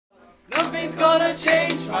Nothing's gonna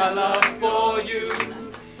change my love for you.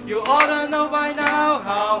 You ought to know by now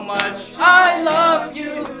how much I love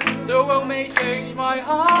you. The world may change, my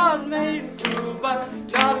heart may through, but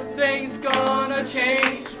nothing's gonna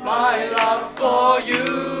change my love for you.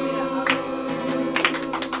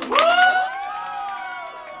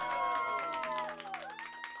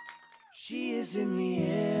 She is in the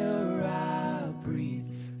air I breathe,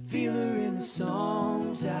 feel her in the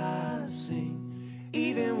songs I sing.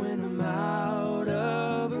 Even when I'm out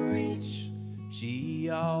of reach, she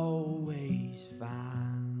always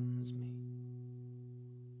finds me.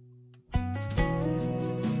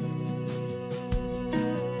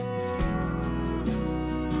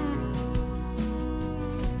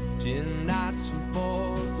 Ten nights from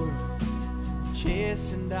Fort Worth,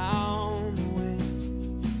 chasing down the wind.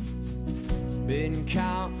 Been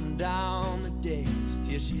counting down the days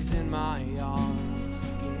till she's in my arms.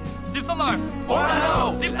 Tiếp sóng rồi,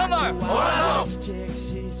 tiếp sóng rồi.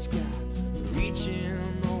 Texas sky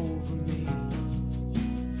reaching over me.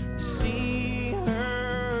 See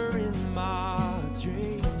her in my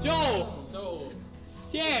dreams.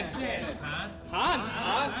 现韩，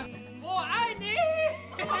我爱你。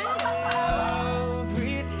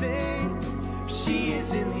 Everything, she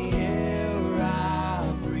is in the air I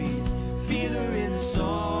breathe, feel her in the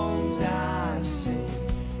songs I sing.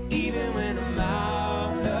 Even when I'm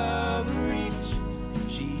out of reach,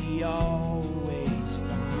 she always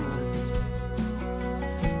finds me.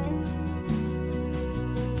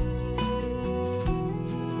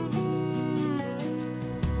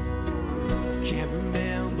 Can't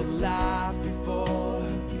remember life before,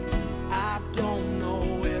 I don't know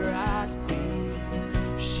where I'd be.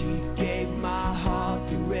 She gave my heart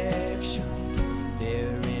direction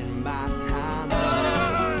there in my time.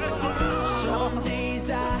 Some days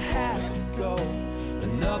I have to go,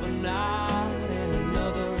 another night and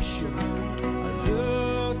another show. I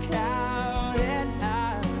look out and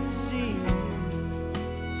I see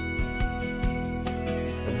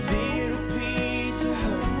a little piece of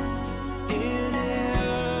her in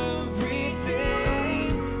everything.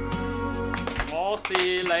 我是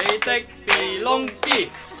你的鼻窿枝，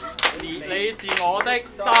你是我的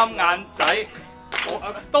三眼仔，我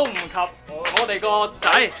都唔及我哋個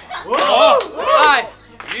仔。我愛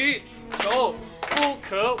宇宙不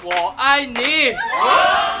可我愛你。